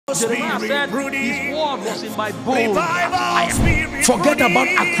Jeremiah said, his word was in my bones. Forget about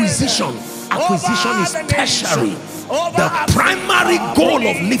acquisition. Acquisition is tertiary. The primary goal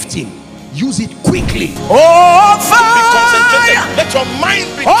of lifting, use it quickly. Oh, fire! Let your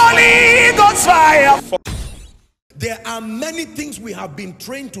mind be Holy Ghost fire. There are many things we have been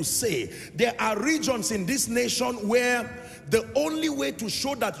trained to say. There are regions in this nation where the only way to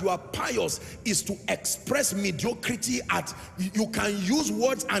show that you are pious is to express mediocrity at, you can use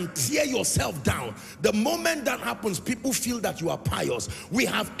words and tear yourself down. The moment that happens, people feel that you are pious. We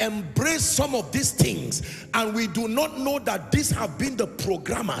have embraced some of these things and we do not know that these have been the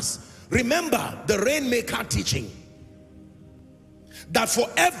programmers. Remember the Rainmaker teaching, that for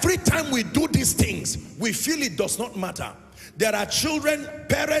every time we do these things, we feel it does not matter. There are children,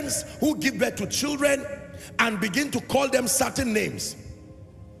 parents who give birth to children and begin to call them certain names.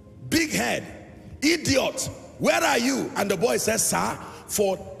 Big head, idiot, where are you? And the boy says, sir,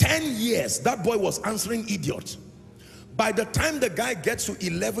 for 10 years, that boy was answering idiot. By the time the guy gets to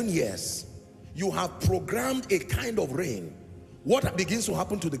 11 years, you have programmed a kind of rain. What begins to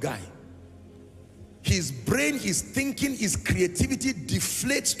happen to the guy? His brain, his thinking, his creativity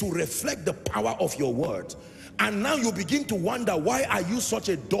deflates to reflect the power of your word. And now you begin to wonder, why are you such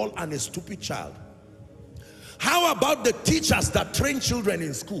a dull and a stupid child? How about the teachers that train children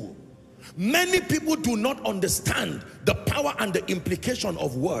in school? Many people do not understand the power and the implication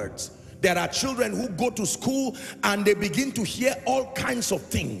of words. There are children who go to school and they begin to hear all kinds of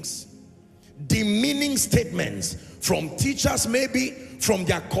things. Demeaning statements from teachers, maybe from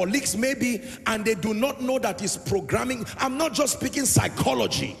their colleagues, maybe, and they do not know that it's programming. I'm not just speaking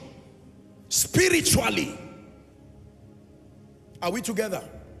psychology, spiritually. Are we together?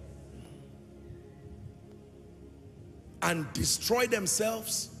 And destroy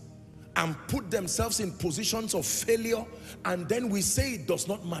themselves and put themselves in positions of failure, and then we say it does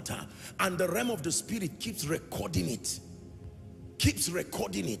not matter, and the realm of the spirit keeps recording it, keeps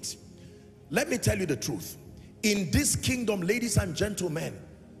recording it. Let me tell you the truth. In this kingdom, ladies and gentlemen,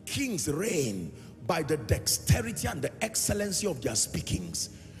 kings reign by the dexterity and the excellency of their speakings.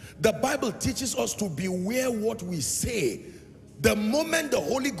 The Bible teaches us to beware what we say. The moment the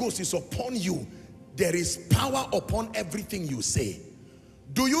Holy Ghost is upon you, there is power upon everything you say.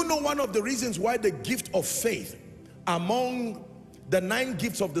 Do you know one of the reasons why the gift of faith, among the 9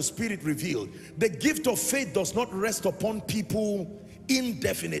 gifts of the Spirit revealed, the gift of faith does not rest upon people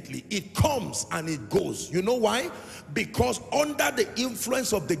indefinitely? It comes and it goes. You know why? Because under the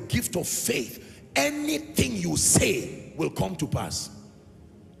influence of the gift of faith, anything you say will come to pass.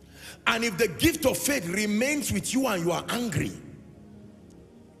 And if the gift of faith remains with you and you are angry,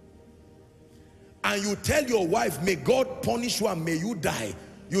 and you tell your wife, may God punish you and may you die,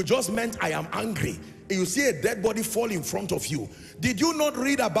 you just meant I am angry. You see a dead body fall in front of you. Did you not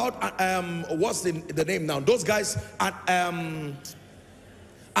read about what's the name now, those guys at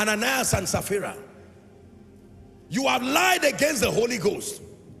Ananias and Sapphira? You have lied against the Holy Ghost.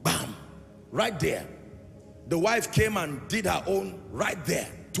 Bam, right there. The wife came and did her own right there.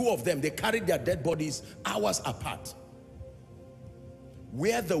 2 of them, they carried their dead bodies hours apart.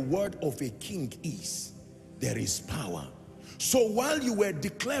 Where the word of a king is, there is power. So while you were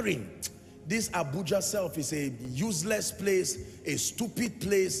declaring this Abuja self is a useless place, a stupid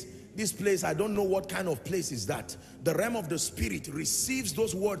place, this place, I don't know what kind of place is that, the realm of the spirit receives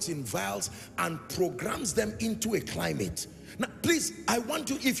those words in vials and programs them into a climate. Now please, I want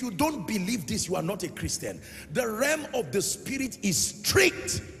you, if you don't believe this, you are not a Christian. The realm of the spirit is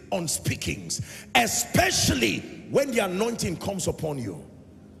strict on speakings, especially when the anointing comes upon you.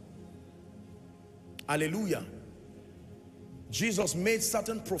 Hallelujah. Jesus made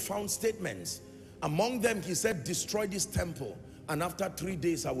certain profound statements. Among them, he said, destroy this temple, and after 3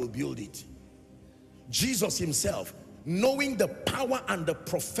 days I will build it. Jesus himself, knowing the power and the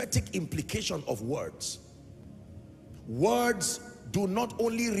prophetic implication of words. Words do not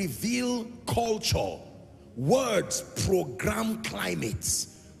only reveal culture, words program climates.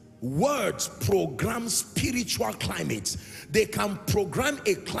 Words program spiritual climates. They can program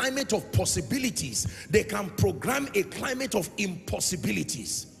a climate of possibilities. They can program a climate of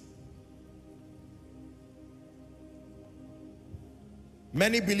impossibilities.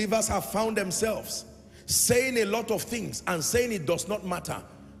 Many believers have found themselves saying a lot of things and saying it does not matter.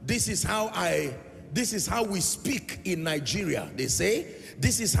 This is how we speak in Nigeria, they say.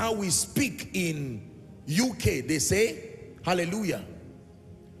 This is how we speak in UK, they say. Hallelujah.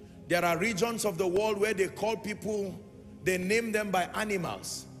 There are regions of the world where they call people, they name them by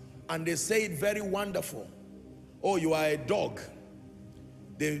animals, and they say it very wonderful. Oh, you are a dog.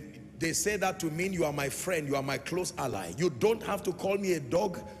 They say that to mean you are my friend, you are my close ally. You don't have to call me a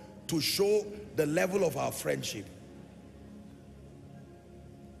dog to show the level of our friendship.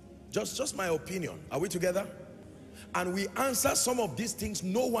 Just my opinion. Are we together? And we answer some of these things,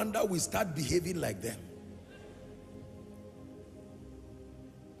 no wonder we start behaving like them.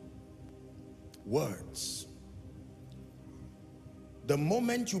 Words. The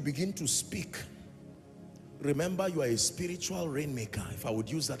moment you begin to speak, remember you are a spiritual rainmaker, if I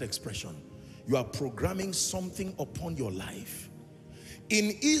would use that expression. You are programming something upon your life.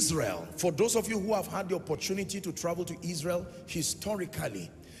 In Israel, for those of you who have had the opportunity to travel to Israel,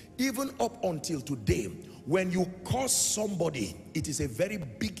 historically, even up until today, when you curse somebody, it is a very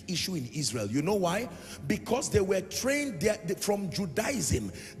big issue in Israel. You know why? Because they were trained from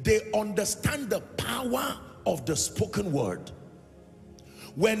Judaism. They understand the power of the spoken word.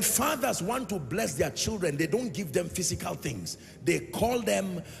 When fathers want to bless their children, they don't give them physical things. They call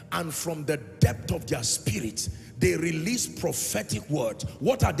them, and from the depth of their spirits, they release prophetic words.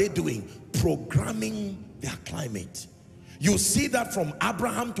 What are they doing? Programming their climate. You see that from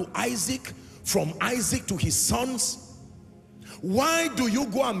Abraham to Isaac, from Isaac to his sons. Why do you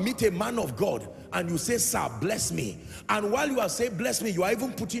go and meet a man of God and you say, sir, bless me? And while you are saying bless me, you are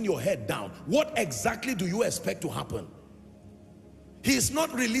even putting your head down. What exactly do you expect to happen? He is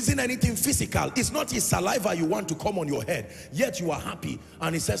not releasing anything physical. It's not his saliva you want to come on your head, yet you are happy.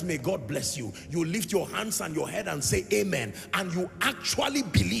 And he says, may God bless you. You lift your hands and your head and say amen, and you actually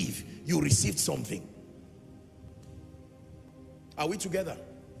believe you received something. Are we together?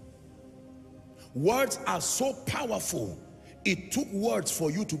 Words are so powerful. It took words for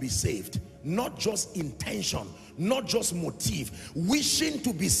you to be saved, not just intention, not just motive. Wishing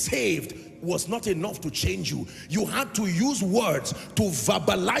to be saved was not enough to change you. You had to use words to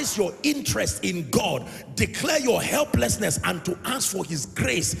verbalize your interest in God, declare your helplessness, and to ask for his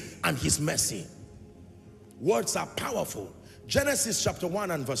grace and his mercy. Words are powerful. Genesis chapter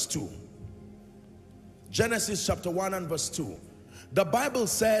 1 and verse 2. Genesis chapter 1 and verse 2. The Bible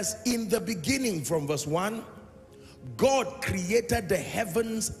says, in the beginning, from verse 1, God created the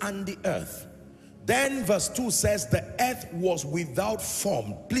heavens and the earth. Then verse 2 says, the earth was without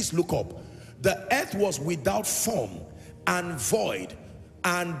form. Please look up. The earth was without form and void,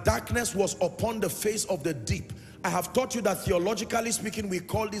 and darkness was upon the face of the deep. I have taught you that theologically speaking, we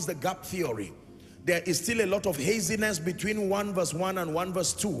call this the gap theory. There is still a lot of haziness between 1 verse 1 and 1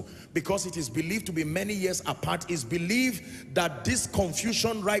 verse 2, because it is believed to be many years apart. It's believed that this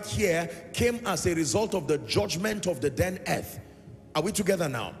confusion right here came as a result of the judgment of the then earth. Are we together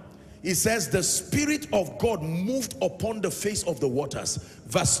now? It says the Spirit of God moved upon the face of the waters.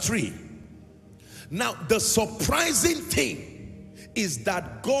 Verse 3. Now the surprising thing is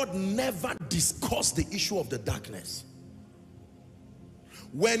that God never discussed the issue of the darkness.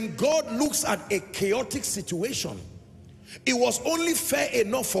 When God looks at a chaotic situation, it was only fair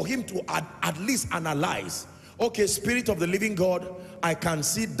enough for him to at least analyze. Okay, Spirit of the living God, I can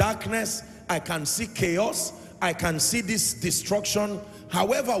see darkness, I can see chaos, I can see this destruction.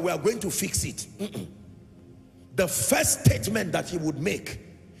 However, we are going to fix it. The first statement that he would make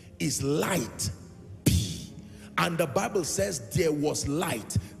is light be. And the Bible says there was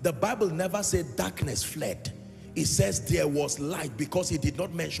light. The Bible never said darkness fled. It says there was light, because he did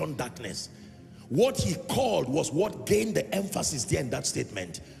not mention darkness. What he called was what gained the emphasis there in that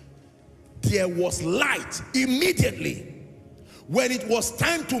statement. There was light immediately. When it was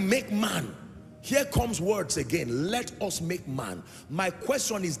time to make man, here comes words again, let us make man. My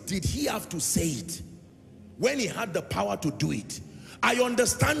question is, did he have to say it when he had the power to do it? I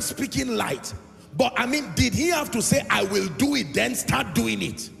understand speaking light, but I mean, did he have to say, I will do it, then start doing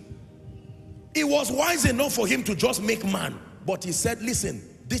it? It was wise enough for him to just make man, but he said, listen,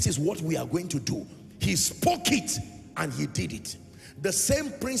 this is what we are going to do. He spoke it and he did it. The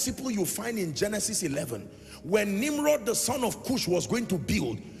same principle you find in Genesis 11. When Nimrod, the son of Cush, was going to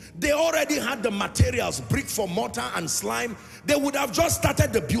build, they already had the materials, brick for mortar and slime. They would have just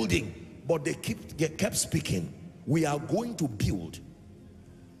started the building, but they kept speaking. We are going to build.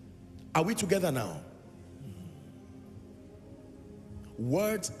 Are we together now?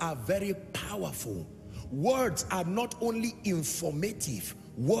 Words are very powerful. Words are not only informative,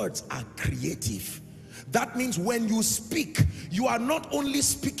 words are creative. That means when you speak, you are not only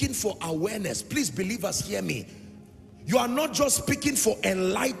speaking for awareness. Please, believers, hear me. You are not just speaking for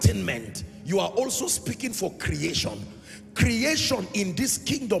enlightenment. You are also speaking for creation. Creation in this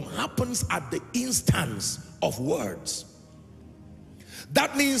kingdom happens at the instance of words.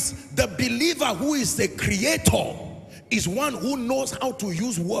 That means the believer who is the creator is one who knows how to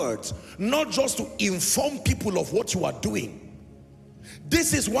use words, not just to inform people of what you are doing,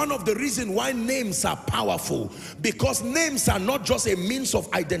 This is one of the reasons why names are powerful, because names are not just a means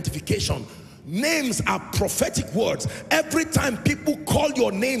of identification. Names are prophetic words. Every time people call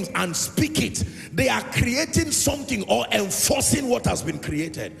your names and speak it, they are creating something or enforcing what has been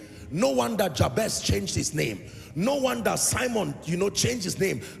created. No wonder Jabez changed his name. No wonder Simon, changed his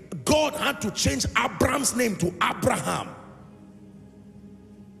name. God had to change Abraham's name to Abraham,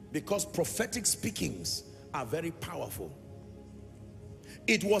 because prophetic speakings are very powerful.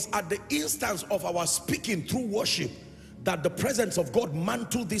 It was at the instance of our speaking through worship that the presence of God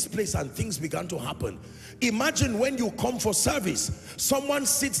mantled this place and things began to happen. Imagine when you come for service, someone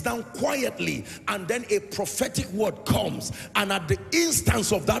sits down quietly and then a prophetic word comes, and at the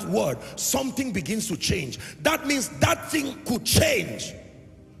instance of that word, something begins to change. That means that thing could change,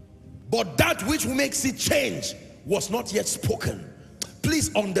 but that which makes it change was not yet spoken.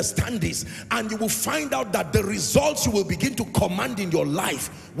 Please understand this, and you will find out that the results you will begin to command in your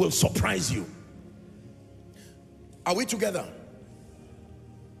life will surprise you. Are we together?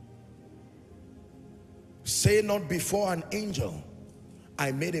 Say not before an angel,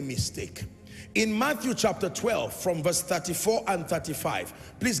 I made a mistake. In Matthew chapter 12, from verse 34 and 35,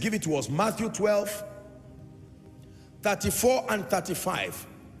 please give it to us. Matthew 12, 34 and 35.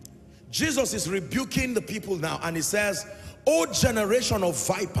 Jesus is rebuking the people now, and he says, O generation of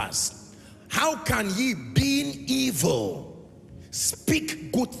vipers, how can ye, being evil,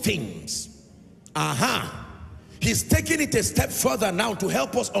 speak good things? He's taking it a step further now to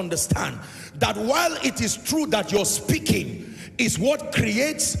help us understand that while it is true that your speaking is what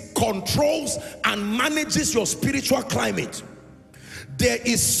creates, controls, and manages your spiritual climate, there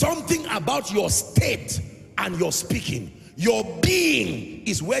is something about your state and your speaking. Your being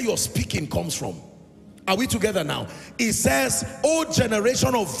is where your speaking comes from. Are we together now? It says, O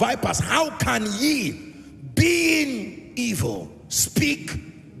generation of vipers, how can ye, being evil,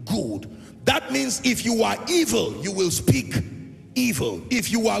 speak good? That means if you are evil, you will speak evil.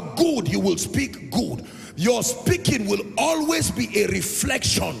 If you are good, you will speak good. Your speaking will always be a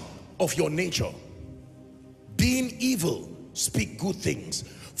reflection of your nature. Being evil, speak good things.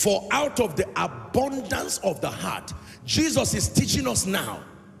 For out of the abundance of the heart, Jesus is teaching us now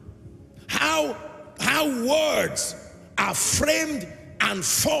how words are framed and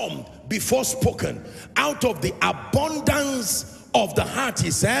formed before spoken. Out of the abundance of the heart, he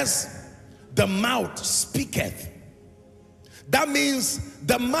says, the mouth speaketh. That means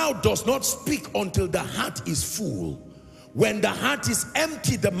the mouth does not speak until the heart is full. When the heart is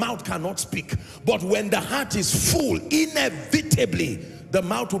empty, the mouth cannot speak. But when the heart is full, inevitably the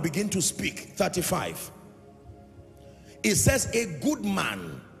mouth will begin to speak. 35. It says, a good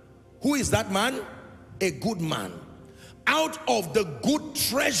man. Who is that man? A good man. Out of the good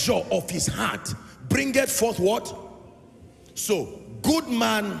treasure of his heart bringeth forth what? So, good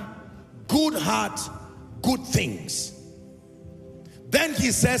man, good heart, good things. Then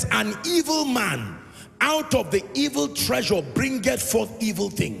he says, an evil man, out of the evil treasure bringeth forth evil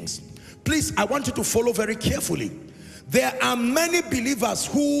things. Please, I want you to follow very carefully. There are many believers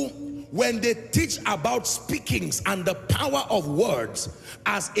who, when they teach about speakings and the power of words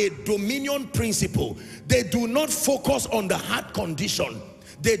as a dominion principle, they do not focus on the heart condition.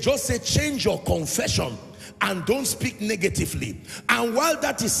 They just say, change your confession and don't speak negatively. And while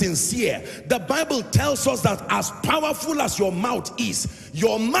that is sincere, the Bible tells us that as powerful as your mouth is,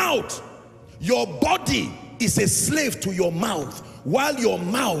 your body is a slave to your mouth, while your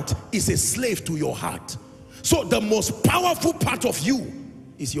mouth is a slave to your heart. So the most powerful part of you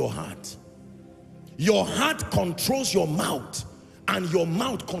is your heart. Your heart controls your mouth, and your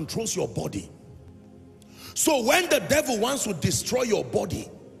mouth controls your body. So when the devil wants to destroy your body,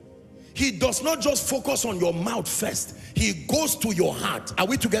 he does not just focus on your mouth first. He goes to your heart. Are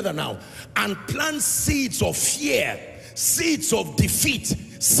we together now? And plants seeds of fear, seeds of defeat,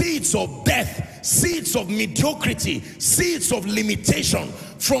 seeds of death, seeds of mediocrity, seeds of limitation.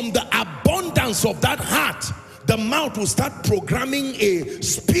 From the abundance of that heart, the mouth will start programming a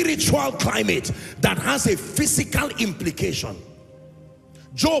spiritual climate that has a physical implication.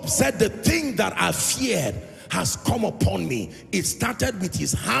 Job said, the thing that I feared has come upon me. It started with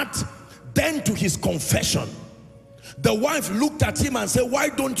his heart, then to his confession. The wife looked at him and said, why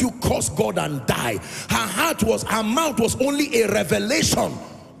don't you curse God and die? Her mouth was only a revelation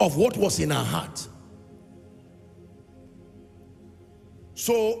of what was in her heart.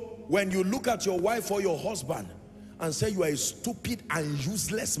 So when you look at your wife or your husband and say you are a stupid and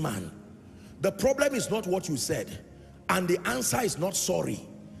useless man, the problem is not what you said, and the answer is not sorry.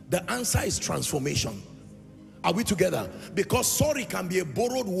 The answer is transformation. Are we together? Because sorry can be a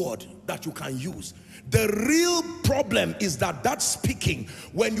borrowed word that you can use. The real problem is that speaking,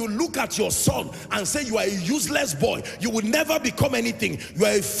 when you look at your son and say you are a useless boy, you will never become anything, you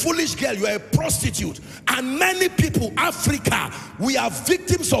are a foolish girl, you are a prostitute. And many people, Africa, we are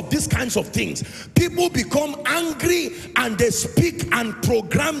victims of these kinds of things. People become angry and they speak and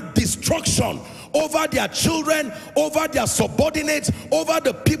program destruction over their children, over their subordinates, over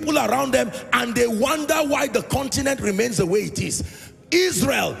the people around them, and they wonder why the continent remains the way it is.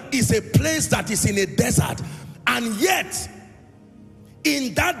 Israel is a place that is in a desert, and yet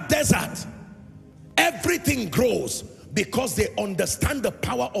in that desert everything grows because they understand the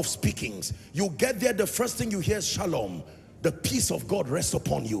power of speakings. You get there, the first thing you hear is shalom, the peace of God rests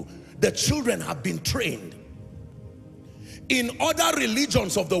upon you. The children have been trained. In other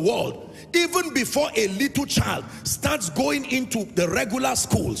religions of the world, even before a little child starts going into the regular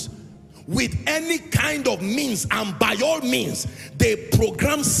schools, with any kind of means, and by all means, they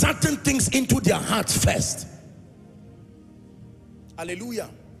program certain things into their hearts first. Hallelujah.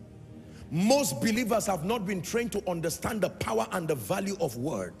 Most believers have not been trained to understand the power and the value of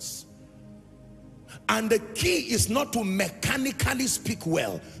words. And the key is not to mechanically speak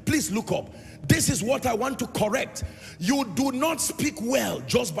well. Please look up. This is what I want to correct. You do not speak well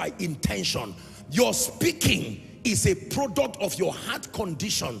just by intention. Your speaking is a product of your heart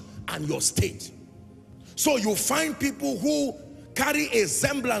condition and your state. So you find people who carry a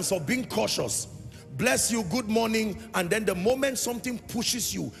semblance of being cautious. Bless you, good morning, and then the moment something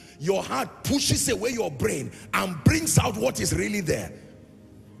pushes you, your heart pushes away your brain and brings out what is really there.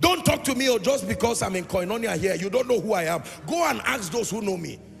 Don't talk to me, or just because I'm in Koinonia here, you don't know who I am. Go and ask those who know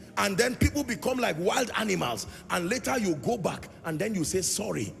me. And then people become like wild animals, and later you go back and then you say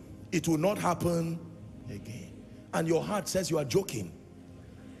sorry, it will not happen again, and your heart says you are joking.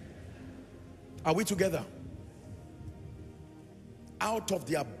 Are we together? Out of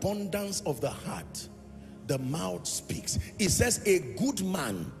the abundance of the heart, the mouth speaks. It says a good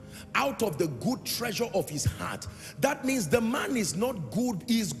man out of the good treasure of his heart. That means the man is not good,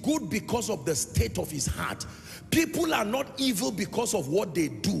 he is good because of the state of his heart. People are not evil because of what they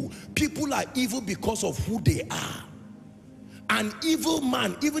do. People are evil because of who they are. An evil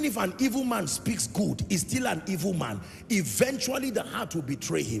man, even if an evil man speaks good, is still an evil man. Eventually the heart will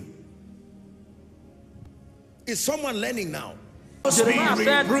betray him. Is someone learning now? Jeremiah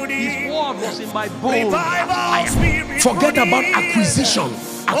said, his word was in my bones. Forget about acquisition.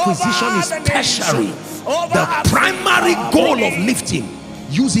 Acquisition is tertiary. The primary goal of lifting,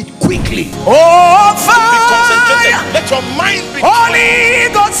 use it quickly. Oh, fire! Be concentrated. Let your mind be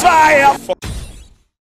Holy Ghost fire.